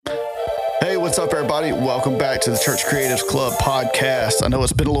What's up, everybody? Welcome back to the Church Creatives Club podcast. I know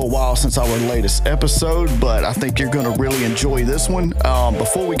it's been a little while since our latest episode, but I think you're going to really enjoy this one.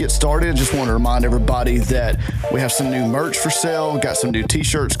 Before we get started, I just want to remind everybody that we have some new merch for sale. Got some new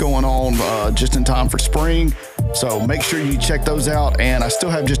t-shirts going on just in time for spring. So make sure you check those out. And I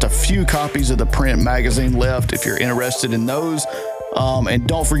still have just a few copies of the print magazine left if you're interested in those. And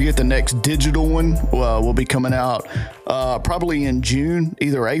don't forget the next digital one will be coming out probably in June,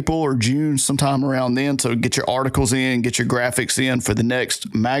 either April or June, sometime around then. So get your articles in, get your graphics in for the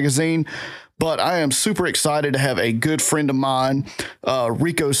next magazine. But I am super excited to have a good friend of mine,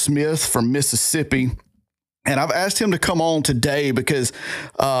 Rico Smith from Mississippi. And I've asked him to come on today because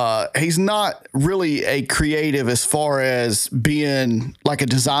he's not really a creative as far as being like a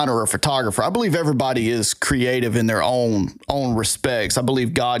designer or a photographer. I believe everybody is creative in their own respects. I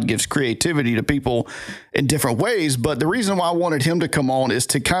believe God gives creativity to people in different ways. But the reason why I wanted him to come on is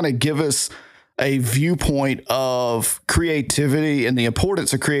to kind of give us a viewpoint of creativity and the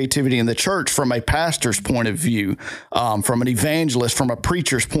importance of creativity in the church from a pastor's point of view, from an evangelist, from a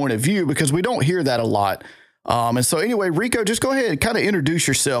preacher's point of view, because we don't hear that a lot. And so anyway, Rico, just go ahead and kind of introduce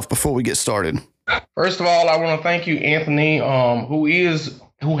yourself before we get started. First of all, I want to thank you, Anthony,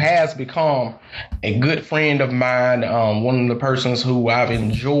 who has become a good friend of mine, one of the persons who I've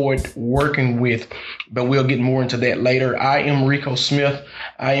enjoyed working with, but we'll get more into that later. I am Rico Smith.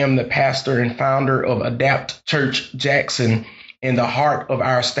 I am the pastor and founder of Adapt Church Jackson in the heart of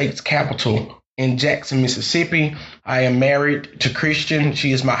our state's capital in Jackson, Mississippi. I am married to Christian.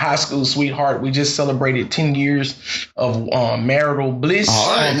 She is my high school sweetheart. We just celebrated 10 years of marital bliss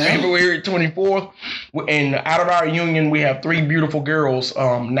on February 24th. And out of our union, we have three beautiful girls,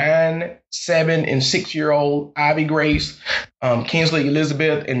 9, 7, and 6-year-old Ivy Grace, Kinsley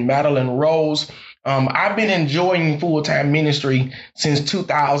Elizabeth, and Madeline Rose. I've been enjoying full-time ministry since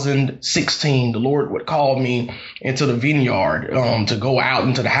 2016. The Lord would call me into the vineyard to go out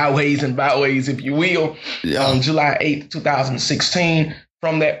into the highways and byways, if you will, on July 8th, 2016.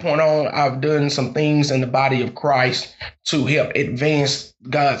 From that point on, I've done some things in the body of Christ to help advance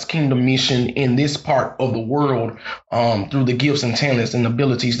God's kingdom mission in this part of the world through the gifts and talents and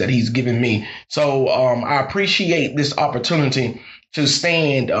abilities that he's given me. So I appreciate this opportunity to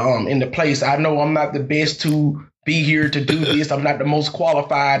stand in the place. I know I'm not the best to be here to do this. I'm not the most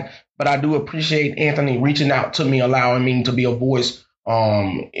qualified, but I do appreciate Anthony reaching out to me, allowing me to be a voice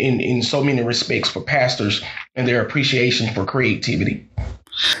in so many respects for pastors and their appreciation for creativity.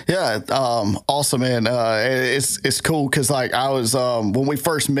 Yeah. Awesome, man. It's cool. Cause like I was, when we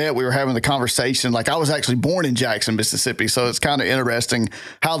first met, we were having the conversation, like I was actually born in Jackson, Mississippi. So it's kind of interesting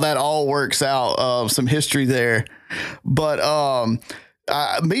how that all works out, some history there. But,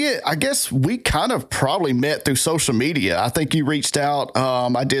 I guess we kind of probably met through social media. I think you reached out.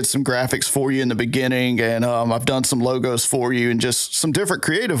 I did some graphics for you in the beginning, and I've done some logos for you and just some different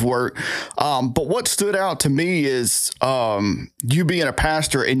creative work. But what stood out to me is you being a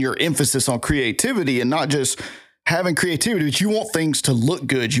pastor and your emphasis on creativity, and not just having creativity, but you want things to look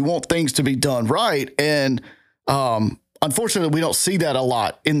good. You want things to be done right. And unfortunately, we don't see that a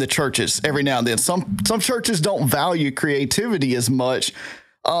lot in the churches every now and then. Some churches don't value creativity as much.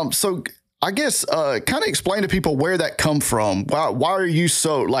 So I guess kind of explain to people where that come from. Why are you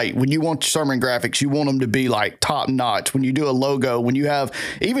so, like, when you want sermon graphics, you want them to be like top notch. When you do a logo, when you have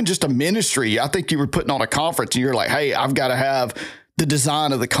even just a ministry, I think you were putting on a conference and you're like, hey, I've got to have the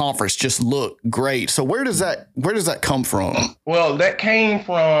design of the conference just look great. So where does that come from? Well, that came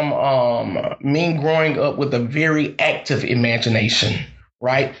from me growing up with a very active imagination,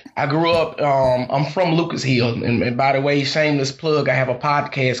 right? I grew up, I'm from Lucas Hill. And by the way, shameless plug, I have a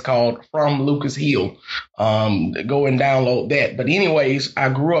podcast called From Lucas Hill. Go and download that. But anyways, I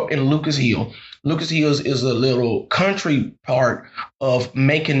grew up in Lucas Hill. Lucas Hills is a little country part of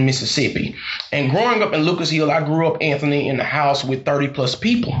Macon, Mississippi. And growing up in Lucas Hill, I grew up, Anthony, in a house with 30 plus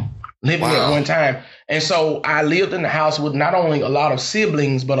people living at one time. And so I lived in the house with not only a lot of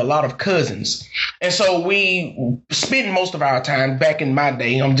siblings, but a lot of cousins. And so we spent most of our time back in my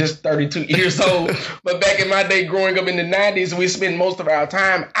day. I'm just 32 years old, but back in my day, growing up in the 90s, we spent most of our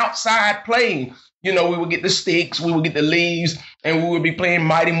time outside playing. You know, we would get the sticks, we would get the leaves, and we would be playing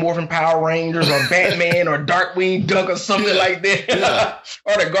Mighty Morphin Power Rangers or Batman or Darkwing Duck or something like that. Yeah.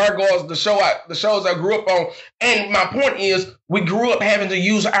 Or the Gargoyles, the shows I grew up on. And my point is, we grew up having to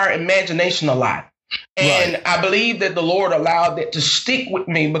use our imagination a lot. And right. I believe that the Lord allowed that to stick with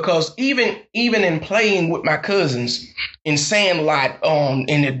me, because even in playing with my cousins in sandlot,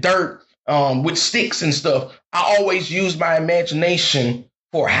 in the dirt, with sticks and stuff, I always used my imagination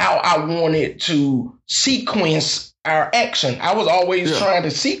for how I wanted to sequence our action. I was always trying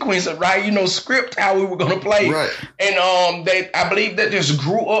to sequence it, right? Script how we were going to play. Right. And I believe that just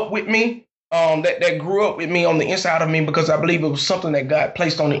grew up with me. That grew up with me on the inside of me, because I believe it was something that God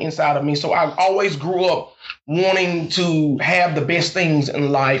placed on the inside of me. So I always grew up wanting to have the best things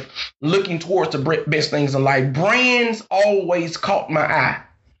in life, looking towards the best things in life. Brands always caught my eye.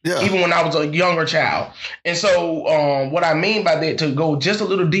 Yeah. Even when I was a younger child. And so what I mean by that, to go just a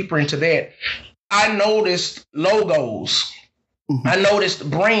little deeper into that, I noticed logos. Mm-hmm. I noticed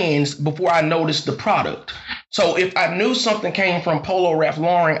brands before I noticed the product. So if I knew something came from Polo Ralph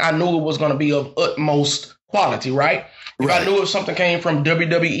Lauren, I knew it was going to be of utmost quality, right? If I knew if something came from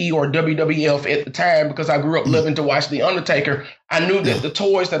WWE or WWF at the time, because I grew up loving to watch The Undertaker, I knew that the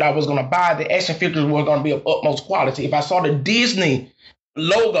toys that I was going to buy, the action figures, were going to be of utmost quality. If I saw the Disney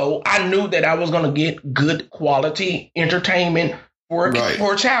logo, I knew that I was going to get good quality entertainment for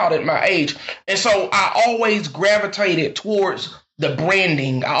a child at my age. And so I always gravitated towards the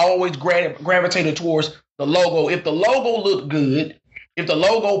branding. I always gravitated towards the logo. If the logo looked good, if the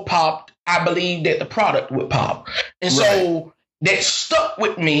logo popped, I believed that the product would pop. And so that stuck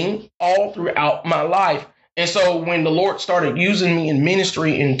with me all throughout my life. And so when the Lord started using me in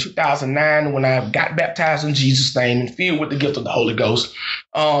ministry in 2009, when I got baptized in Jesus' name and filled with the gift of the Holy Ghost,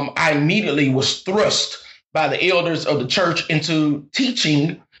 I immediately was thrust by the elders of the church into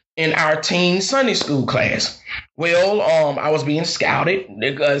teaching in our teen Sunday school class. Well, I was being scouted,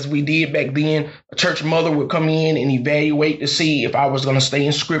 because we did back then. A church mother would come in and evaluate to see if I was going to stay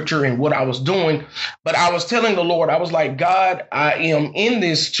in scripture and what I was doing. But I was telling the Lord, I was like, God, I am in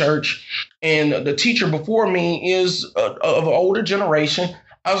this church, and the teacher before me is of an older generation.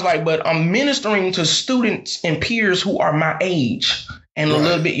 I was like, but I'm ministering to students and peers who are my age and a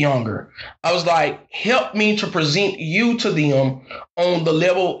little bit younger. I was like, help me to present you to them on the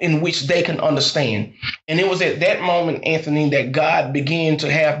level in which they can understand. And it was at that moment, Anthony, that God began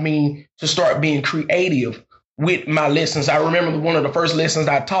to have me to start being creative with my lessons. I remember one of the first lessons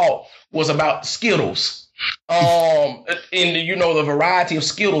I taught was about Skittles. And the variety of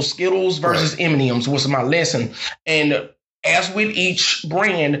Skittles versus M&Ms was my lesson. And as with each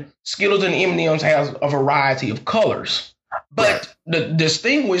brand, Skittles and M&Ms has a variety of colors. But the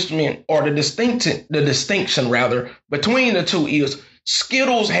distinction between the two is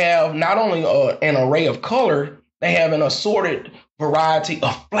Skittles have not only an array of color, they have an assorted variety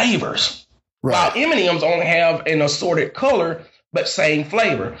of flavors. While M&Ms only have an assorted color, but same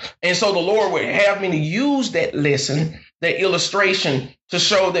flavor. And so the Lord would have me to use that lesson, that illustration, to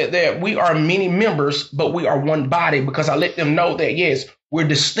show that we are many members, but we are one body, because I let them know that, yes, we're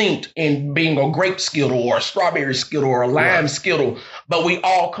distinct in being a grape Skittle or a strawberry Skittle or a lime Skittle, but we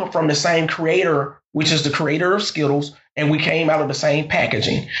all come from the same creator, which is the creator of Skittles, and we came out of the same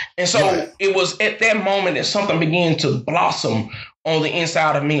packaging. And so it was at that moment that something began to blossom on the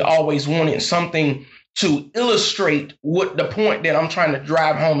inside of me, always wanted something to illustrate what the point that I'm trying to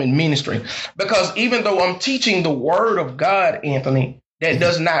drive home in ministry. Because even though I'm teaching the word of God, Anthony, that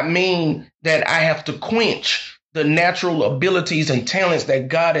does not mean that I have to quench the natural abilities and talents that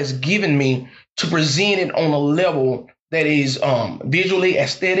God has given me to present it on a level that is visually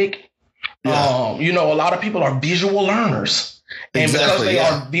aesthetic. A lot of people are visual learners. And because they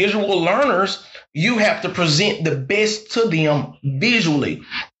are visual learners, you have to present the best to them visually.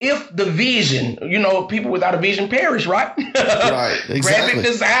 If the vision, people without a vision perish, right? Right, exactly. Graphic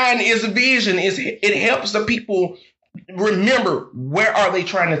design is a vision. It helps the people remember, where are they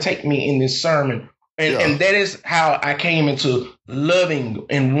trying to take me in this sermon? And that is how I came into loving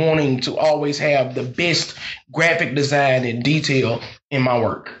and wanting to always have the best graphic design and detail in my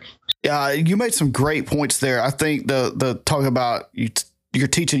work. Yeah, you made some great points there. I think the talk about you're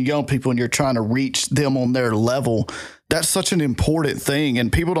teaching young people and you're trying to reach them on their level. That's such an important thing.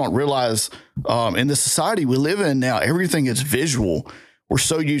 And people don't realize in the society we live in now, everything is visual. We're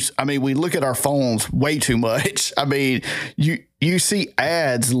so used. I mean, we look at our phones way too much. I mean, you see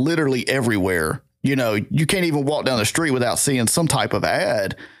ads literally everywhere. You can't even walk down the street without seeing some type of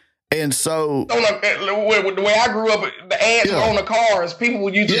ad. And so the way I grew up, the ads were on the cars. People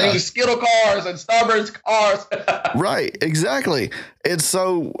would use Skittle cars and Starburst cars. Right, exactly. And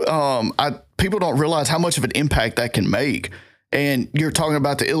so people don't realize how much of an impact that can make. And you're talking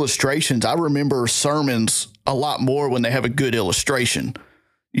about the illustrations. I remember sermons a lot more when they have a good illustration.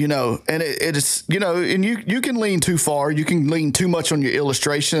 And it's, and you can lean too far. You can lean too much on your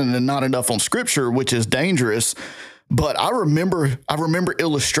illustration and not enough on scripture, which is dangerous. But I remember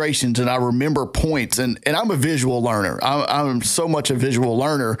illustrations and I remember points, and I'm a visual learner. I'm so much a visual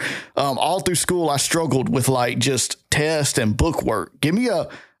learner. All through school, I struggled with just test and book work. Give me a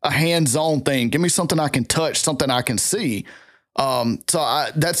a hands-on thing. Give me something I can touch, something I can see.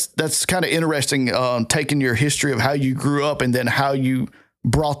 That's kind of interesting, taking your history of how you grew up and then how you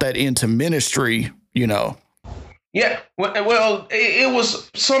brought that into ministry, you know. Yeah, well, it was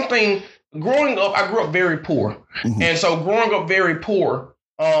something. Growing up, I grew up very poor, and so growing up very poor,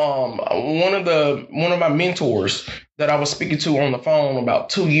 one of my mentors that I was speaking to on the phone about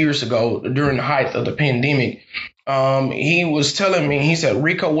 2 years ago during the height of the pandemic, he was telling me, he said,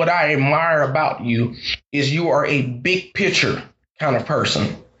 Rico, what I admire about you is you are a big picture kind of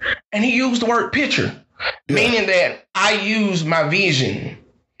person, and he used the word picture, meaning that I use my vision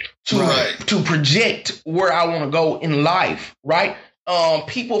to project where I want to go in life, right?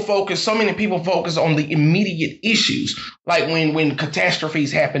 So many people focus on the immediate issues, like when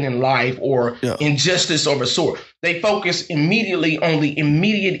catastrophes happen in life or injustice of a sort. They focus immediately on the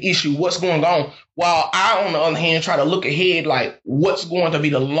immediate issue, what's going on, while I, on the other hand, try to look ahead, like what's going to be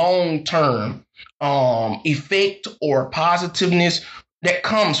the long-term effect or positiveness that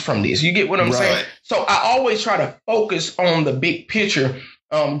comes from this. You get what I'm saying? So I always try to focus on the big picture.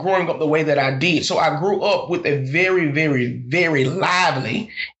 Growing up the way that I did. So I grew up with a very, very, very lively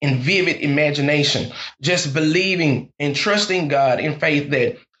and vivid imagination, just believing and trusting God in faith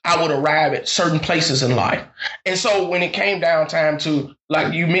that I would arrive at certain places in life. And so when it came down time to,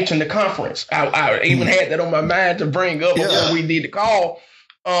 like you mentioned, the conference, I even had that on my mind to bring up before we did the call.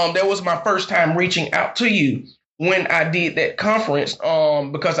 That was my first time reaching out to you when I did that conference,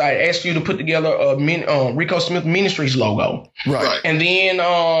 because I asked you to put together a Rico Smith Ministries logo. Right. And then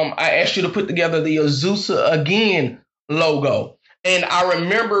I asked you to put together the Azusa Again logo. And I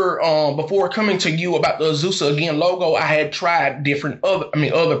remember before coming to you about the Azusa Again logo, I had tried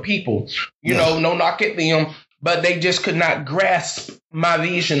other people, you know, no knock at them, but they just could not grasp my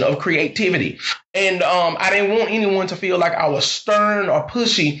vision of creativity. And I didn't want anyone to feel like I was stern or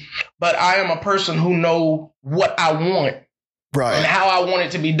pushy, but I am a person who know what I want and how I want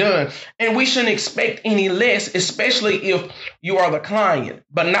it to be done. And we shouldn't expect any less, especially if you are the client.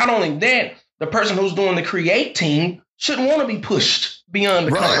 But not only that, the person who's doing the creating shouldn't want to be pushed beyond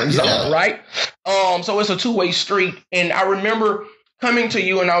the comfort zone, right? So it's a two-way street. And I remember coming to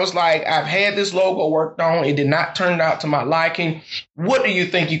you and I was like, I've had this logo worked on. It did not turn out to my liking. What do you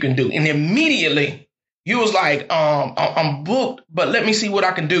think you can do? And immediately you was like, I'm booked, but let me see what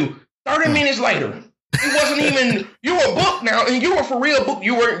I can do. 30 minutes later, it wasn't even, you were booked now, and you were for real booked.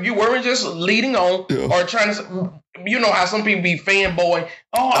 You weren't just leading on or trying to, you know how some people be fanboy.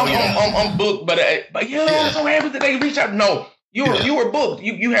 I'm booked, but I'm so happy that they reached out. No, you were booked.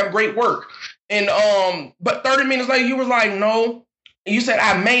 You have great work. And but 30 minutes later, you was like, no. You said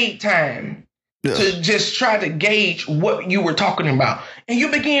I made time to just try to gauge what you were talking about. And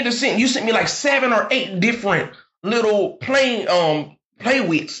you began to send me like 7 or 8 different little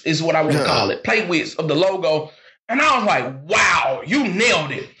playwits is what I want to call it. Playwits of the logo. And I was like, wow, you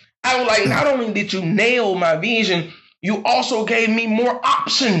nailed it. I was like, not only did you nail my vision, you also gave me more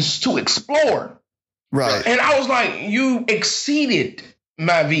options to explore. Right. And I was like, you exceeded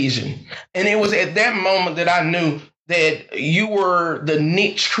my vision. And it was at that moment that I knew that you were the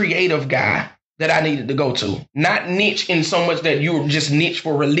niche creative guy that I needed to go to. Not niche in so much that you were just niche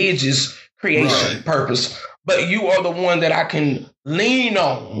for religious creation purpose, but you are the one that I can lean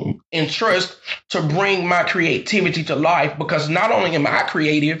on and trust to bring my creativity to life, because not only am I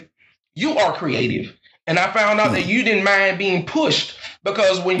creative, you are creative. And I found out that you didn't mind being pushed,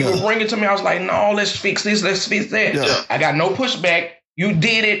 because when you were bringing it to me, I was like, no, let's fix this, let's fix that. Yeah. I got no pushback. You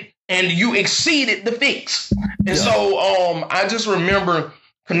did it. And you exceeded the fix. And so I just remember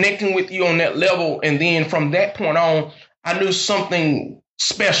connecting with you on that level. And then from that point on, I knew something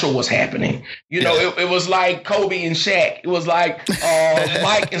special was happening. You know, it was like Kobe and Shaq. It was like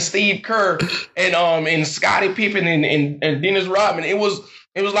Mike and Steve Kerr and Scottie Pippen and Dennis Rodman. It was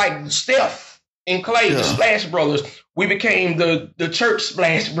like Steph and Clay, the Splash Brothers. We became the church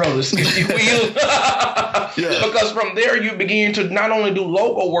Splash Brothers, if you will. Because from there, you began to not only do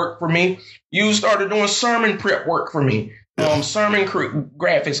logo work for me, you started doing sermon prep work for me, sermon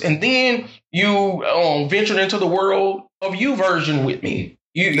graphics. And then you ventured into the world of YouVersion with me.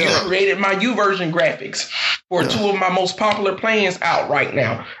 You created my YouVersion graphics for 2 of my most popular plans out right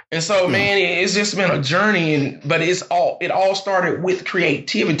now. And so, man, it's just been a journey. But it all started with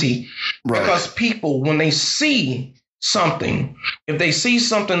creativity, because people, when they see something, if they see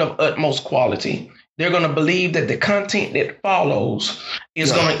something of utmost quality, they're going to believe that the content that follows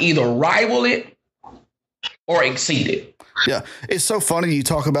is going to either rival it or exceed it. Yeah. It's so funny you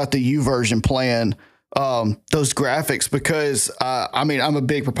talk about the YouVersion plan. those graphics because I mean, I'm a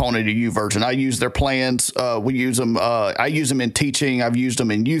big proponent of YouVersion. I use their plans. We use them. I use them in teaching. I've used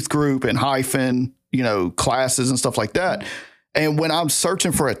them in youth group and hyphen, classes and stuff like that. And when I'm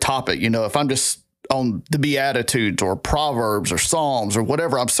searching for a topic, if I'm just on the Beatitudes or Proverbs or Psalms or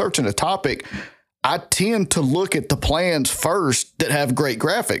whatever, I'm searching a topic, I tend to look at the plans first that have great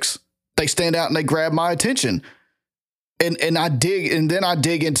graphics. They stand out and they grab my attention. And then I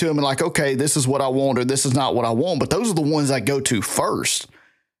dig into them and like, okay, this is what I want or this is not what I want. But those are the ones I go to first.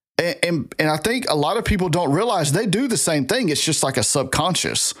 And I think a lot of people don't realize they do the same thing. It's just like a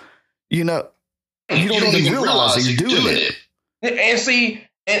subconscious, you don't even realize that you're doing it. And see,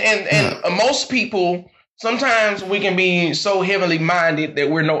 and most people, sometimes we can be so heavenly minded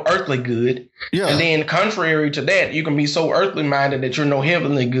that we're no earthly good. Yeah. And then contrary to that, you can be so earthly minded that you're no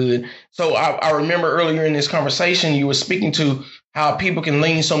heavenly good. So I remember earlier in this conversation, you were speaking to how people can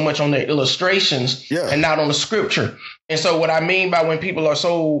lean so much on their illustrations and not on the scripture. And so what I mean by when people are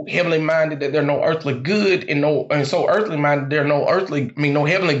so heavenly minded that they're no earthly good and so earthly minded, they're no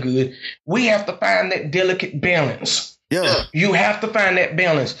heavenly good, we have to find that delicate balance. Yeah, you have to find that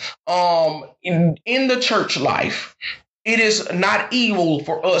balance. In the church life, it is not evil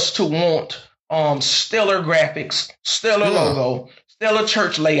for us to want stellar graphics, stellar logo, stellar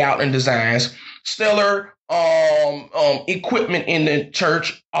church layout and designs, stellar equipment in the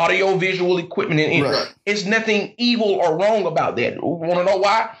church, audio visual equipment in it. It's nothing evil or wrong about that. Want to know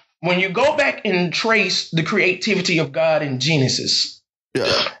why? When you go back and trace the creativity of God in Genesis,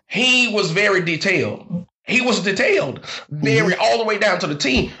 he was very detailed. He was detailed, very all the way down to the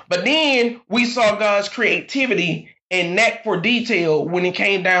T. But then we saw God's creativity and knack for detail when it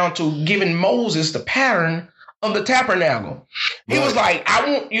came down to giving Moses the pattern of the tabernacle. He was like,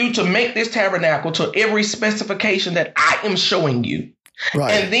 I want you to make this tabernacle to every specification that I am showing you.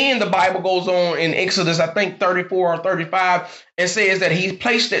 Right. And then the Bible goes on in Exodus, I think 34 or 35, and says that he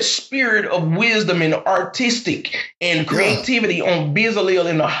placed that spirit of wisdom and artistic and creativity on Bezalel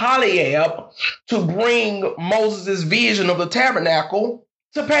and Aholiab to bring Moses' vision of the tabernacle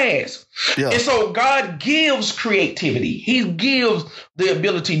to pass. Yeah. And so God gives creativity. He gives the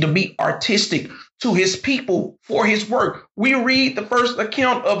ability to be artistic to his people for his work. We read the first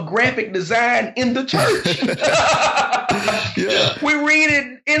account of graphic design in the church. We read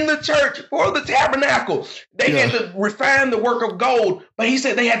it in the church for the tabernacle. They had to refine the work of gold, but he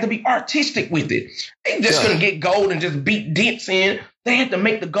said they had to be artistic with it. They just couldn't get gold and just beat dents in. They had to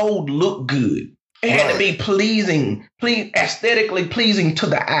make the gold look good. It had to be aesthetically pleasing to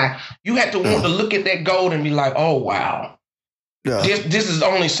the eye. You had to want to look at that gold and be like, oh, wow. Yeah. This is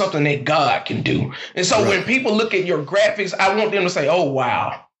only something that God can do. And so when people look at your graphics, I want them to say, oh,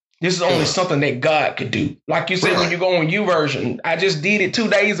 wow, this is only something that God could do. Like you said, when you go on YouVersion, I just did it 2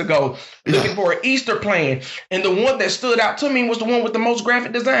 days ago looking for an Easter plan. And the one that stood out to me was the one with the most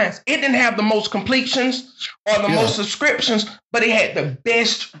graphic designs. It didn't have the most completions or the most subscriptions, but it had the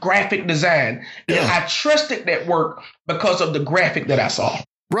best graphic design. And I trusted that work because of the graphic that I saw.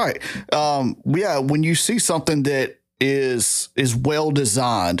 Right. When you see something that is well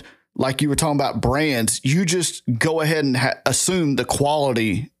designed, like you were talking about brands, you just go ahead and assume the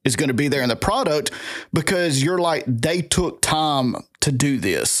quality is going to be there in the product because you're like, they took time to do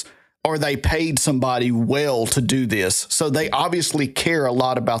this or they paid somebody well to do this. So they obviously care a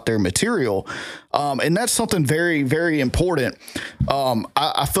lot about their material. And that's something very, very important.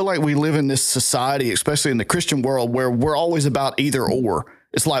 I feel like we live in this society, especially in the Christian world, where we're always about either or.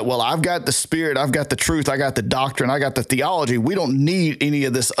 It's like, well, I've got the spirit, I've got the truth, I got the doctrine, I got the theology. We don't need any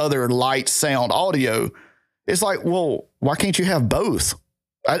of this other light, sound, audio. It's like, well, why can't you have both?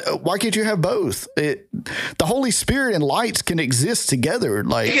 Why can't you have both? The Holy Spirit and lights can exist together.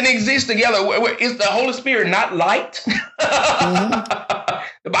 Like it can exist together. Is the Holy Spirit not light?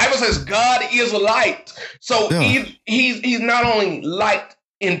 The Bible says God is a light. So he's not only light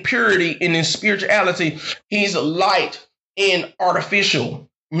in purity and in spirituality, he's light in artificial,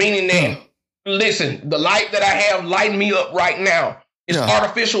 meaning that, listen, the light that I have lighting me up right now is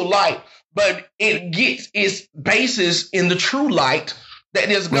artificial light, but it gets its basis in the true light that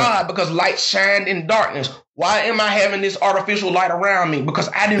is God, because light shined in darkness. Why am I having this artificial light around me? Because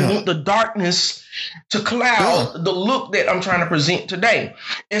I didn't want the darkness to cloud the look that I'm trying to present today.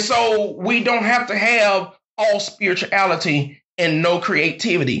 And so we don't have to have all spirituality and no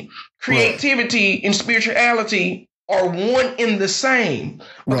creativity. Creativity and spirituality are one in the same,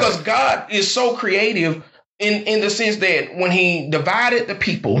 because God is so creative in the sense that when he divided the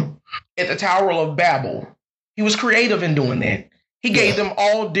people at the Tower of Babel, he was creative in doing that. He gave them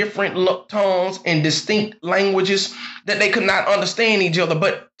all different tongues and distinct languages that they could not understand each other.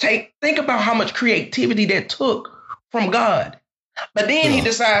 But think about how much creativity that took from God. But then he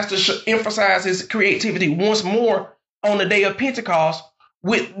decides to emphasize his creativity once more on the day of Pentecost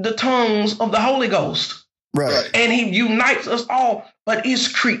with the tongues of the Holy Ghost. Right. And he unites us all. But it's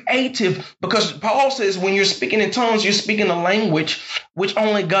creative because Paul says when you're speaking in tongues, you're speaking a language which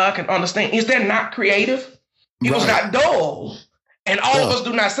only God can understand. Is that not creative? It was not dull. And all of us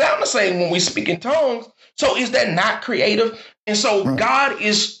do not sound the same when we speak in tongues. So is that not creative? And so God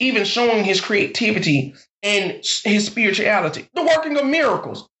is even showing his creativity and his spirituality. The working of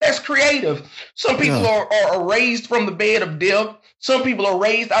miracles. That's creative. Some people are raised from the bed of death. Some people are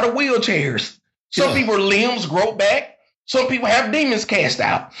raised out of wheelchairs. Some people's limbs grow back. Some people have demons cast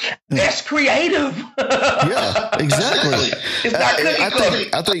out. That's creative. Yeah, exactly. It's not cookie cutter.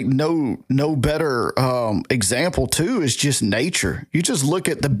 I think no better example too is just nature. You just look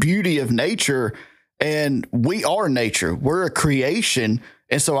at the beauty of nature, and we are nature. We're a creation,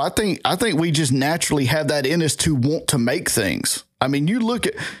 and so I think we just naturally have that in us to want to make things. I mean, you look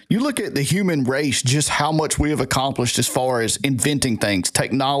at the human race, just how much we have accomplished as far as inventing things,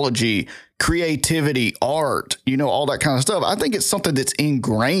 technology, creativity, art, all that kind of stuff. I think it's something that's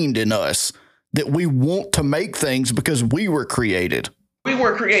ingrained in us that we want to make things because we were created. We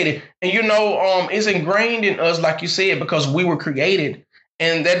were created. And, it's ingrained in us, like you said, because we were created.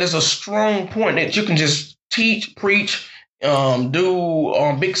 And that is a strong point that you can just teach, preach,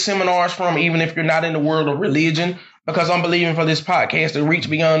 do big seminars from, even if you're not in the world of religion. Because I'm believing for this podcast to reach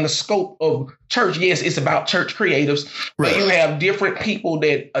beyond the scope of church. Yes, it's about church creatives, but you have different people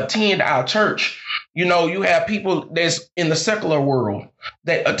that attend our church. You have people that's in the secular world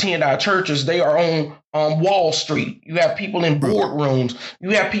that attend our churches. They are on Wall Street. You have people in boardrooms. You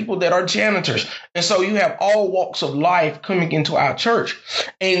have people that are janitors. And so you have all walks of life coming into our church.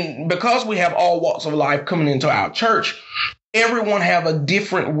 And because we have all walks of life coming into our church, everyone have a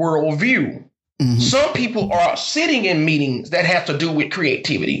different worldview. Mm-hmm. Some people are sitting in meetings that have to do with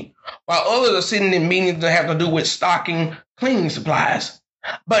creativity, while others are sitting in meetings that have to do with stocking cleaning supplies.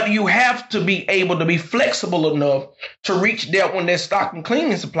 But you have to be able to be flexible enough to reach that one that's stocking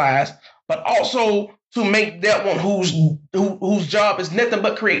cleaning supplies, but also to make that one whose job is nothing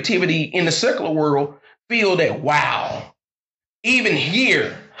but creativity in the secular world feel that, wow, even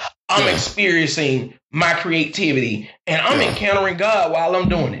here, I'm experiencing my creativity and I'm encountering God while I'm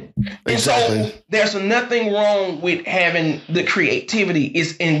doing it. And so there's nothing wrong with having the creativity.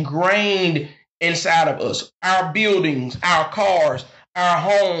 It's ingrained inside of us. Our buildings, our cars, our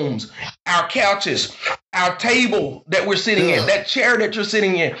homes, our couches, our table that we're sitting at, that chair that you're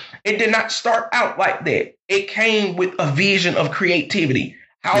sitting in. It did not start out like that. It came with a vision of creativity.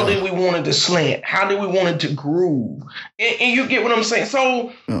 How did we want it to slant? How did we want it to groove? And you get what I'm saying?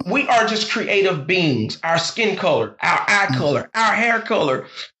 So we are just creative beings. Our skin color, our eye color, our hair color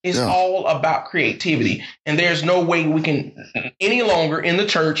is all about creativity. And there's no way we can any longer in the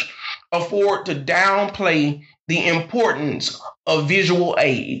church afford to downplay the importance of visual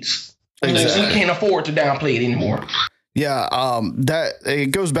aids. Exactly. We can't afford to downplay it anymore. Yeah, that it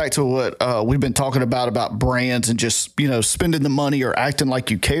goes back to what we've been talking about brands and just, spending the money or acting like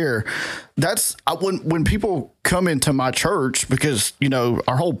you care. That's when people come into my church, because,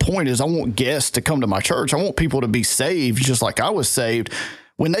 our whole point is I want guests to come to my church. I want people to be saved just like I was saved.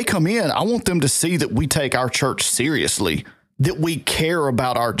 When they come in, I want them to see that we take our church seriously, that we care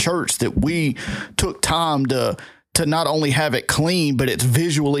about our church, that we took time to not only have it clean, but it's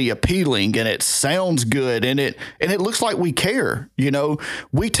visually appealing and it sounds good and it looks like we care.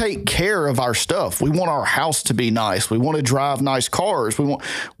 We take care of our stuff. We want our house to be nice. We want to drive nice cars.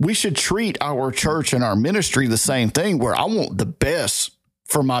 We should treat our church and our ministry the same thing, where I want the best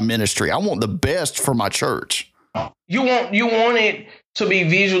for my ministry. I want the best for my church. You want it to be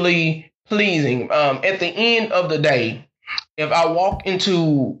visually pleasing. At the end of the day, if I walk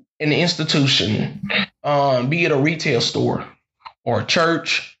into an institution, be it a retail store or a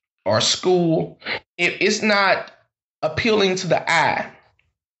church or a school, if it's not appealing to the eye,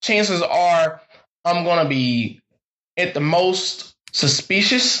 chances are I'm going to be at the most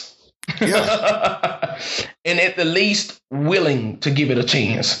suspicious and at the least willing to give it a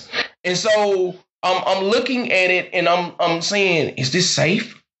chance. And so I'm looking at it and I'm saying, is this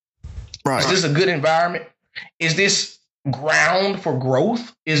safe? Right. Is this a good environment? Is this ground for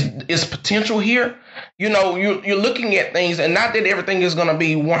growth? Is potential here? You're looking at things, and not that everything is going to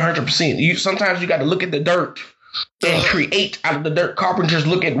be 100%. Sometimes you got to look at the dirt and create out of the dirt. Carpenters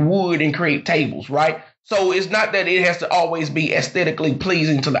look at wood and create tables, right? So it's not that it has to always be aesthetically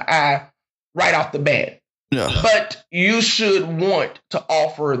pleasing to the eye right off the bat. Yeah. But you should want to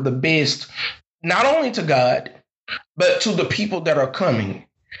offer the best, not only to God, but to the people that are coming.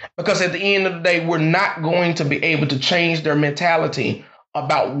 Because at the end of the day, we're not going to be able to change their mentality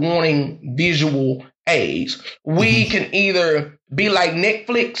about wanting visual aids. We can either be like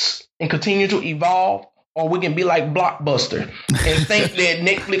Netflix and continue to evolve, or we can be like Blockbuster and think that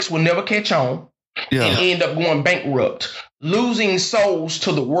Netflix will never catch on and end up going bankrupt, losing souls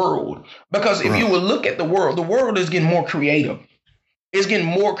to the world. Because if you will look at the world is getting more creative. It's getting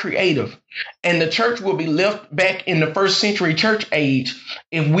more creative. And the church will be left back in the first century church age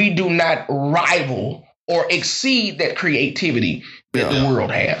if we do not rival or exceed that creativity that the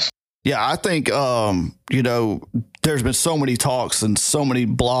world has. Yeah, I think, there's been so many talks and so many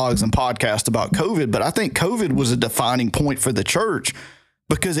blogs and podcasts about COVID, but I think COVID was a defining point for the church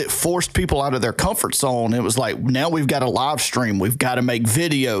because it forced people out of their comfort zone. It was like, now we've got to live stream. We've got to make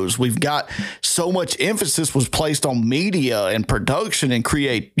videos. We've got so much emphasis was placed on media and production and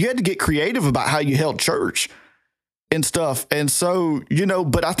create. You had to get creative about how you held church and stuff. And so,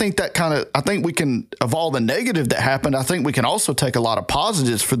 but I think I think we can, of all the negative that happened, I think we can also take a lot of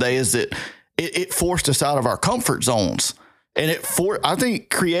positives for that is that it forced us out of our comfort zones. And I think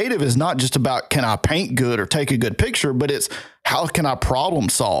creative is not just about, can I paint good or take a good picture, but it's how can I problem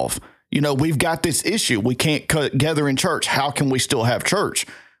solve? We've got this issue. We can't gather in church. How can we still have church?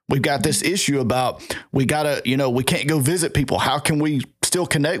 We've got this issue about we can't go visit people. How can we still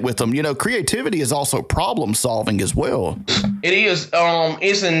connect with them? Creativity is also problem solving as well. It is.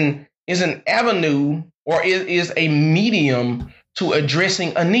 It's an avenue, or it is a medium to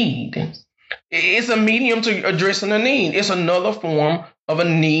addressing a need. It's a medium to addressing a need. It's another form of a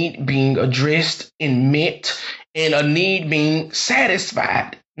need being addressed and met, and a need being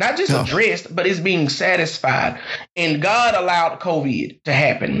satisfied. Not just addressed, but it's being satisfied. And God allowed COVID to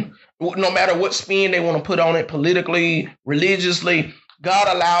happen. No matter what spin they want to put on it, politically, religiously,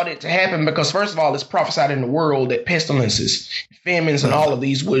 God allowed it to happen because, first of all, it's prophesied in the world that pestilences, famines, and all of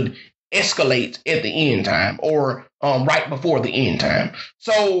these would escalate at the end time, or right before the end time.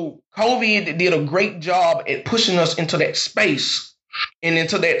 So COVID did a great job at pushing us into that space and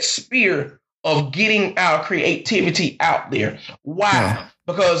into that sphere of getting our creativity out there. Why? Yeah.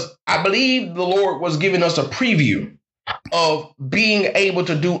 Because I believe the Lord was giving us a preview of being able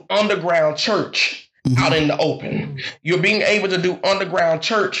to do underground church out in the open. You're being able to do underground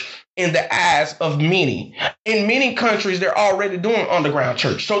church in the eyes of many. In many countries, they're already doing underground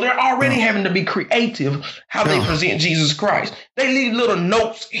church. So they're already having to be creative how they present Jesus Christ. They leave little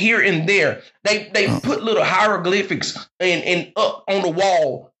notes here and there. They put little hieroglyphics and up on the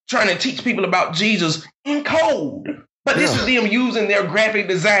wall trying to teach people about Jesus in code. But this is them using their graphic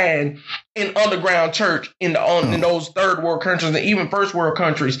design in underground church in those third world countries and even first world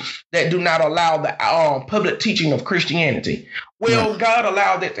countries that do not allow the public teaching of Christianity. Well, God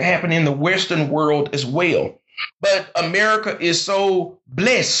allowed that to happen in the Western world as well. But America is so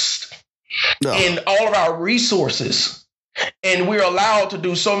blessed in all of our resources, and we're allowed to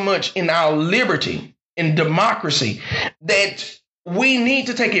do so much in our liberty and democracy that we need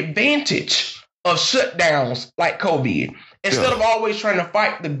to take advantage of shutdowns like COVID. Instead of always trying to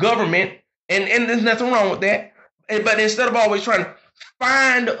fight the government, and there's nothing wrong with that, but instead of always trying to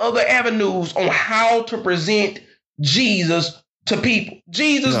find other avenues on how to present Jesus to people.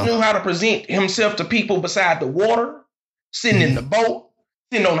 Jesus knew how to present himself to people beside the water, sitting in the boat,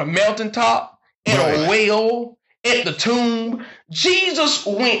 sitting on a mountaintop, in a well, at the tomb. Jesus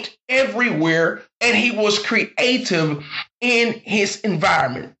went everywhere, and he was creative in his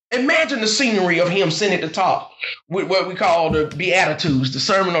environment. Imagine the scenery of him sitting at the top with what we call the Beatitudes, the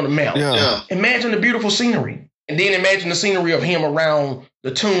Sermon on the Mount. Imagine the beautiful scenery. And then imagine the scenery of him around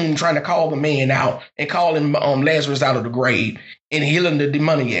the tomb trying to call the man out and calling Lazarus out of the grave and healing the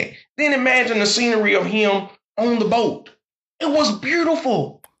demoniac. Then imagine the scenery of him on the boat. It was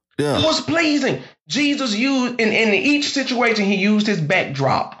beautiful. It was pleasing. Jesus used, in each situation, he used his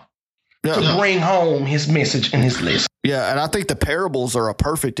backdrop to bring home his message and his lesson. Yeah, and I think the parables are a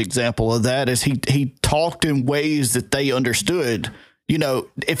perfect example of that, as he talked in ways that they understood.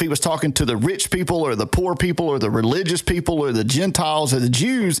 If he was talking to the rich people or the poor people or the religious people or the Gentiles or the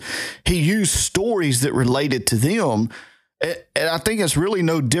Jews, he used stories that related to them. And I think it's really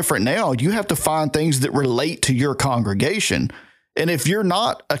no different now. You have to find things that relate to your congregation. And if you're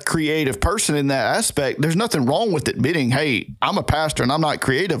not a creative person in that aspect, there's nothing wrong with admitting, hey, I'm a pastor and I'm not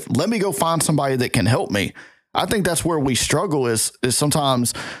creative. Let me go find somebody that can help me. I think that's where we struggle is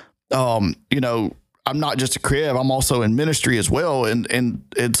sometimes, I'm not just a creative. I'm also in ministry as well. And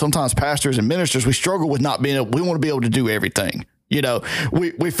sometimes pastors and ministers, we struggle with not being able, we want to be able to do everything.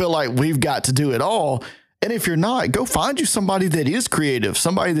 We feel like we've got to do it all. And if you're not, go find you somebody that is creative,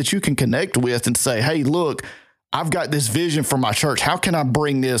 somebody that you can connect with and say, hey, look, I've got this vision for my church. How can I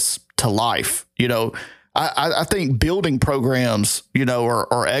bring this to life? You know, I think building programs, you know,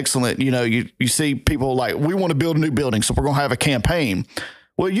 are excellent. You know, you see people like, we want to build a new building, so we're going to have a campaign.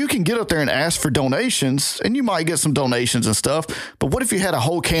 Well, you can get up there and ask for donations, and you might get some donations and stuff. But what if you had a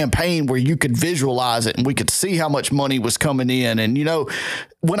whole campaign where you could visualize it and we could see how much money was coming in? And, you know,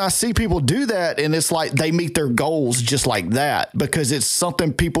 when I see people do that, and it's like they meet their goals just like that because it's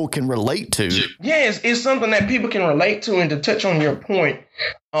something people can relate to. Yeah, it's something that people can relate to. And to touch on your point,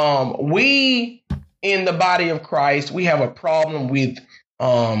 we in the body of Christ, we have a problem with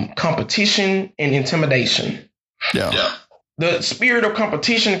competition and intimidation. Yeah. The spirit of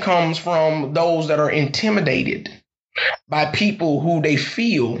competition comes from those that are intimidated by people who they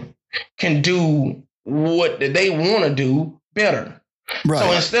feel can do what they want to do better. Right.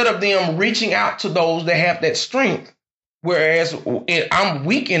 So instead of them reaching out to those that have that strength, whereas I'm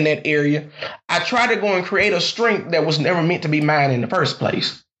weak in that area, I try to go and create a strength that was never meant to be mine in the first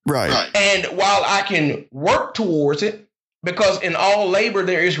place. Right. And while I can work towards it, because in all labor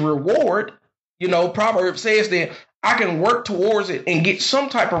there is reward, you know, Proverbs says that I can work towards it and get some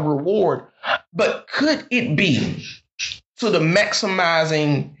type of reward, but could it be to the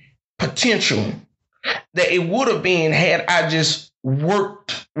maximizing potential that it would have been had I just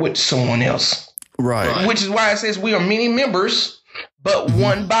worked with someone else? Right. Which is why it says we are many members, but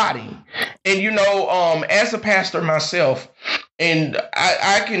one body. And, you know, as a pastor myself, and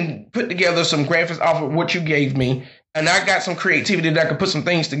I can put together some graphics off of what you gave me, and I got some creativity that I can put some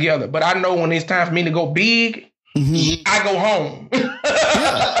things together. But I know when it's time for me to go big, I go home.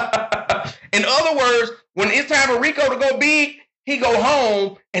 In other words, when it's time for Rico to go big, he go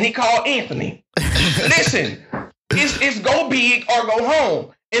home and he called Anthony. Listen, it's go big or go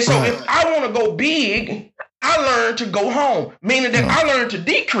home. And so if I want to go big, I learn to go home, meaning that I learn to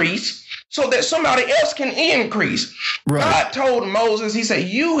decrease so that somebody else can increase. Right. God told Moses, he said,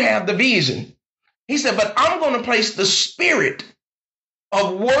 you have the vision. He said, but I'm going to place the spirit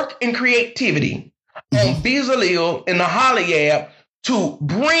of work and creativity on Bezalel and Aholiab to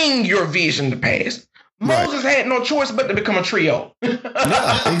bring your vision to pass. Moses had no choice but to become a trio.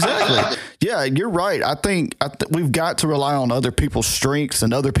 Yeah, exactly. Yeah, you're right. I think we've got to rely on other people's strengths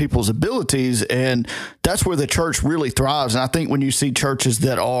and other people's abilities, and that's where the church really thrives. And I think when you see churches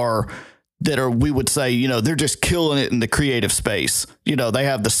that are, we would say, you know, they're just killing it in the creative space. You know, they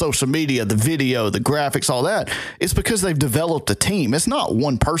have the social media, the video, the graphics, all that. It's because they've developed a team. It's not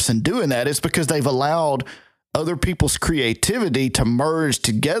one person doing that. It's because they've allowed other people's creativity to merge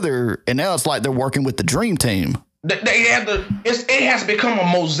together. And now it's like they're working with the dream team. It has become a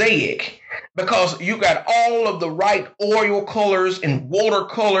mosaic because you got all of the right oil colors and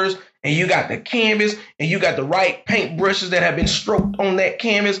watercolors, and you got the canvas, and you got the right paint brushes that have been stroked on that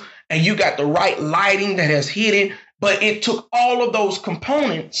canvas, and you got the right lighting that has hit it. But it took all of those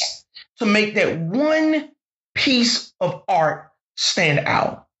components to make that one piece of art stand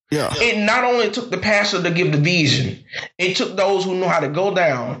out. Yeah. It not only took the pastor to give the vision, it took those who know how to go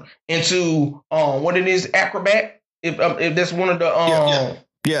down into what it is, Acrobat. If that's one of the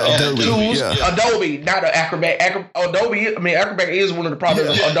Adobe. Tools. Yeah. Adobe, not an Acrobat. Adobe. I mean, Acrobat is one of the products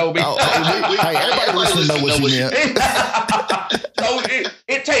of Adobe. Hey, everybody listening know what you meant. So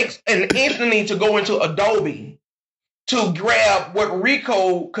it takes an Anthony to go into Adobe to grab what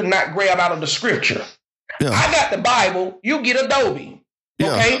Rico could not grab out of the scripture. Yeah. I got the Bible. You get Adobe.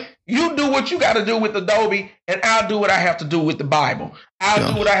 Okay, yeah. You do what you got to do with Adobe, and I'll do what I have to do with the Bible.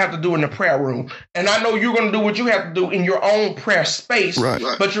 I'll do what I have to do in the prayer room. And I know you're going to do what you have to do in your own prayer space,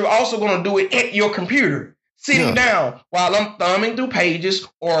 but you're also going to do it at your computer, sitting down while I'm thumbing through pages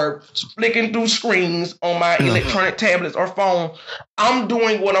or flicking through screens on my electronic tablets or phone. I'm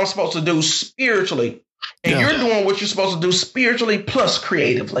doing what I'm supposed to do spiritually. And you're doing what you're supposed to do spiritually plus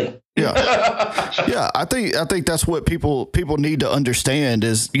creatively. Yeah, I think that's what people need to understand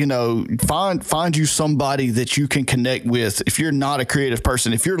is, you know, find you somebody that you can connect with. If you're not a creative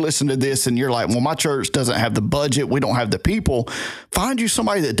person, if you're listening to this and you're like, well, my church doesn't have the budget, we don't have the people, find you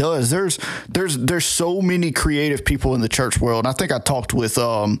somebody that does. There's so many creative people in the church world. And I think I talked with it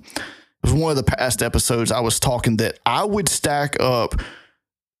was one of the past episodes I was talking that I would stack up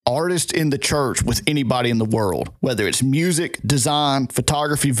artists in the church with anybody in the world, whether it's music, design,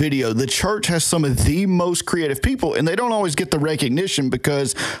 photography, video. The church has some of the most creative people, and they don't always get the recognition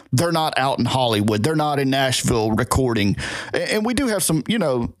because they're not out in Hollywood. They're not in Nashville recording. And we do have some, you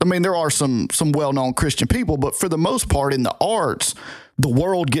know, I mean, there are some well-known Christian people, but for the most part in the arts, the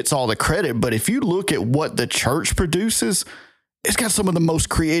world gets all the credit. But if you look at what the church produces, it's got some of the most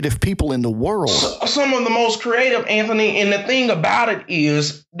creative people in the world. Some of the most creative, Anthony. And the thing about it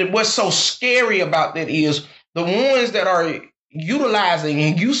is that what's so scary about that is the ones that are utilizing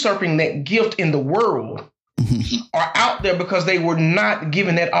and usurping that gift in the world are out there because they were not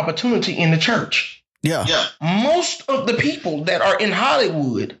given that opportunity in the church. Yeah. Most of the people that are in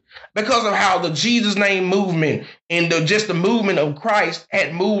Hollywood, because of how the Jesus name movement and just the movement of Christ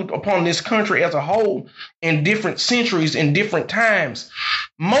had moved upon this country as a whole in different centuries, in different times,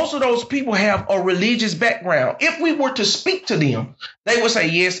 most of those people have a religious background. If we were to speak to them, they would say,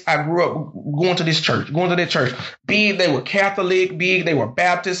 yes, I grew up going to this church, going to that church. Be it they were Catholic, be it they were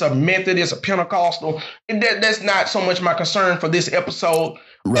Baptist or Methodist or Pentecostal. That's not so much my concern for this episode.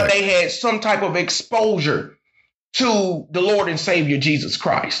 Right. That they had some type of exposure to the Lord and Savior Jesus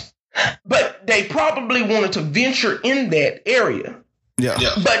Christ. But they probably wanted to venture in that area. Yeah.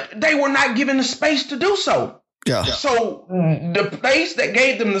 But they were not given the space to do so. Yeah. So the place that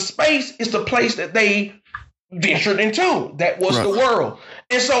gave them the space is the place that they ventured into. That was the world.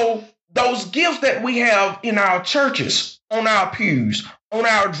 And so those gifts that we have in our churches, on our pews, on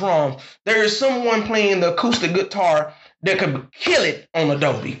our drums, there is someone playing the acoustic guitar that could kill it on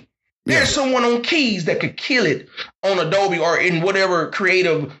Adobe. There's someone on keys that could kill it on Adobe or in whatever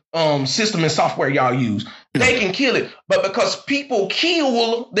creative system and software y'all use. They can kill it. But because people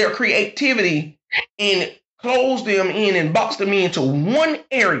kill their creativity and close them in and box them into one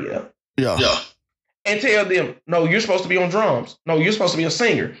area and tell them, no, you're supposed to be on drums. No, you're supposed to be a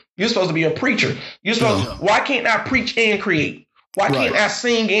singer. You're supposed to be a preacher. You're supposed to, why can't I preach and create? Why can't I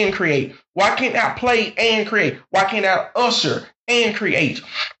sing and create? Why can't I play and create? Why can't I usher and create?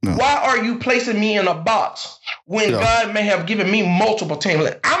 No. Why are you placing me in a box when God may have given me multiple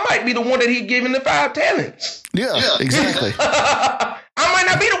talents? I might be the one that He given the 5 talents. Yeah, exactly. I might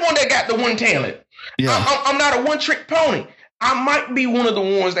not be the one that got the 1 talent. Yeah. I'm not a one-trick pony. I might be one of the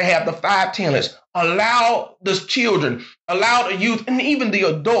ones that have the 5 talents. Allow the children, allow the youth, and even the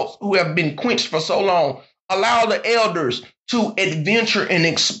adults who have been quenched for so long, allow the elders to adventure and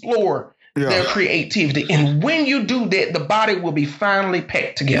explore their creativity. And when you do that, the body will be finally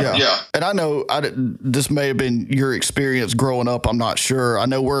packed together. Yeah. And I know this may have been your experience growing up. I'm not sure. I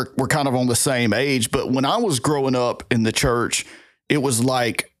know we're kind of on the same age, but when I was growing up in the church, it was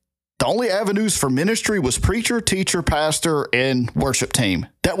like the only avenues for ministry was preacher, teacher, pastor, and worship team.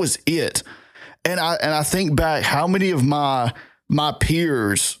 That was it. And I think back how many of my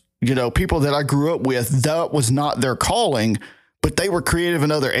peers, people that I grew up with, that was not their calling, but they were creative in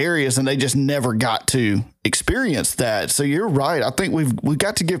other areas and they just never got to experience that. So you're right. I think we've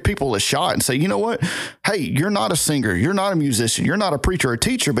got to give people a shot and say, you know what? Hey, you're not a singer. You're not a musician. You're not a preacher or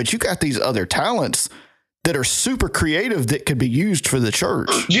teacher, but you got these other talents that are super creative that could be used for the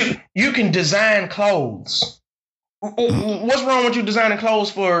church. You can design clothes. What's wrong with you designing clothes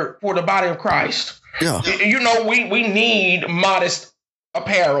for the body of Christ? Yeah. We need modest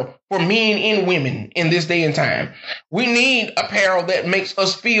apparel for men and women in this day and time. We need apparel that makes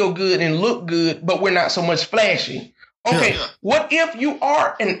us feel good and look good, but we're not so much flashy. Okay, what if you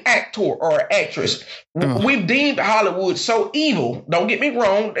are an actor or an actress? We've deemed Hollywood so evil. Don't get me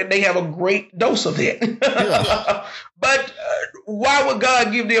wrong, that they have a great dose of that. But why would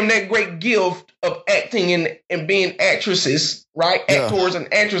God give them that great gift of acting and being actresses, right? Actors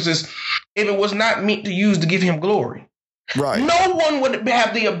and actresses, if it was not meant to use to give Him glory. Right. No one would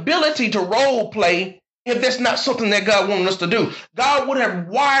have the ability to role play if that's not something that God wanted us to do. God would have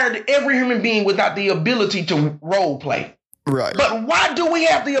wired every human being without the ability to role play. Right. But why do we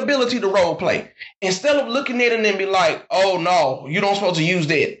have the ability to role play? Instead of looking at it and be like, oh no, you don't supposed to use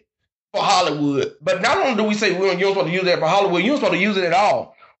that for Hollywood. But not only do we say you're supposed to use that for Hollywood, you're supposed to use it at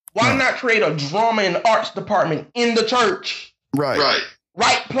all. Why not create a drama and arts department in the church? Right.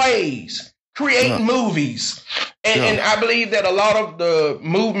 Write plays, create movies. And I believe that a lot of the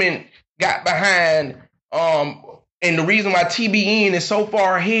movement got behind, and the reason why TBN is so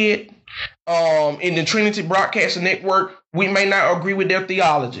far ahead in the Trinity Broadcasting Network, we may not agree with their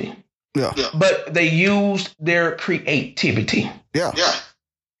theology, but they used their creativity.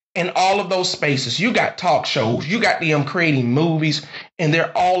 In all of those spaces, you got talk shows, you got them creating movies, and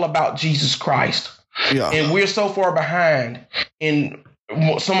they're all about Jesus Christ. And we're so far behind in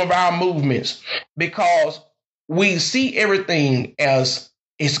some of our movements because we see everything as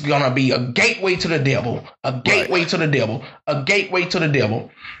it's going to be a gateway to the devil, a gateway to the devil, a gateway to the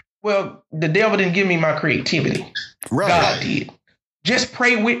devil. Well, the devil didn't give me my creativity. God did. Just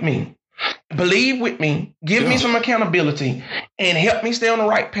pray with me. Believe with me. Give me some accountability and help me stay on the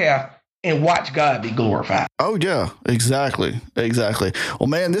right path. and watch God be glorified. Oh yeah, exactly. Well,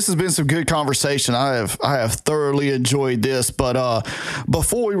 man, this has been some good conversation. I have thoroughly enjoyed this. But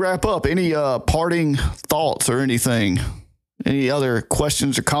before we wrap up, any parting thoughts or anything? Any other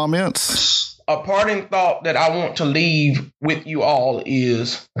questions or comments? A parting thought that I want to leave with you all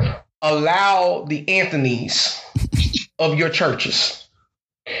is allow the Anthonys of your churches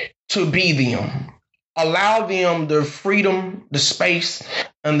to be them. Allow them the freedom, the space,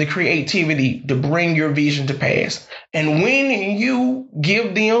 and the creativity to bring your vision to pass. And when you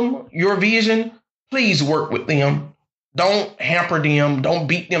give them your vision, please work with them. Don't hamper them. Don't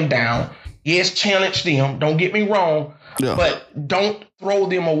beat them down. Yes, challenge them. Don't get me wrong, but don't throw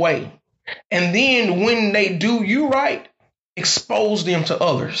them away. And then when they do you right, expose them to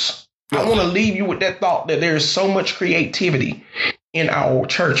others. I want to leave you with that thought that there is so much creativity in our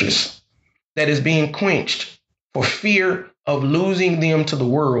churches that is being quenched for fear of losing them to the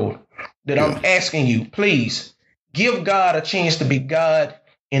world, that I'm asking you, please give God a chance to be God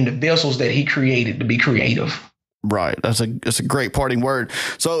in the vessels that he created to be creative. Right. That's a great parting word.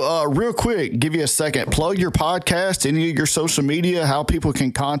 So real quick, give you a second, plug your podcast, any of your social media, how people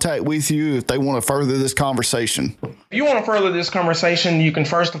can contact with you if they want to further this conversation. If you want to further this conversation, you can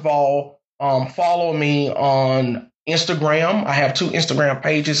first of all follow me on Instagram. I have 2 Instagram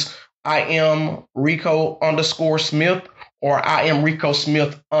pages. I am Rico_Smith, or I am Rico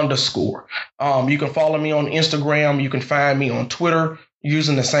Smith _. You can follow me on Instagram. You can find me on Twitter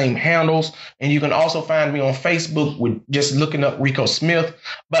using the same handles. And you can also find me on Facebook with just looking up Rico Smith.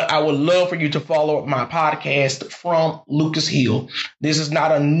 But I would love for you to follow my podcast, From Lucas Hill. This is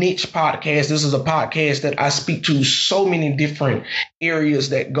not a niche podcast. This is a podcast that I speak to so many different areas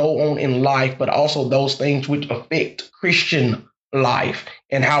that go on in life, but also those things which affect Christian life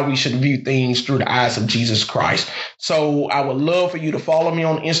and how we should view things through the eyes of Jesus Christ. So I would love for you to follow me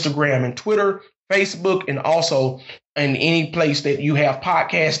on Instagram and Twitter, Facebook, and also in any place that you have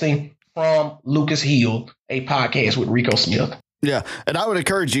podcasting, From Lucas Hill, a podcast with Rico Smith. Yeah, and I would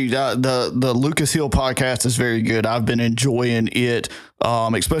encourage you. The Lucas Hill podcast is very good. I've been enjoying it,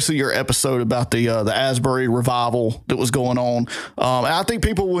 especially your episode about the Asbury revival that was going on. And I think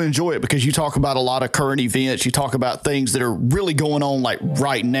people will enjoy it because you talk about a lot of current events. You talk about things that are really going on like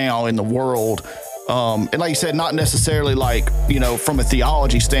right now in the world. And like you said, not necessarily like, from a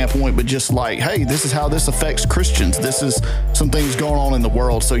theology standpoint, but just like, hey, this is how this affects Christians. This is some things going on in the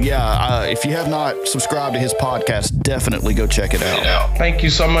world. So yeah, if you have not subscribed to his podcast, definitely go check it out. Thank you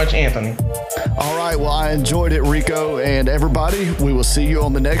so much, Anthony. All right. Well, I enjoyed it, Rico, and everybody, we will see you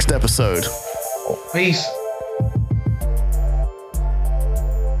on the next episode. Peace.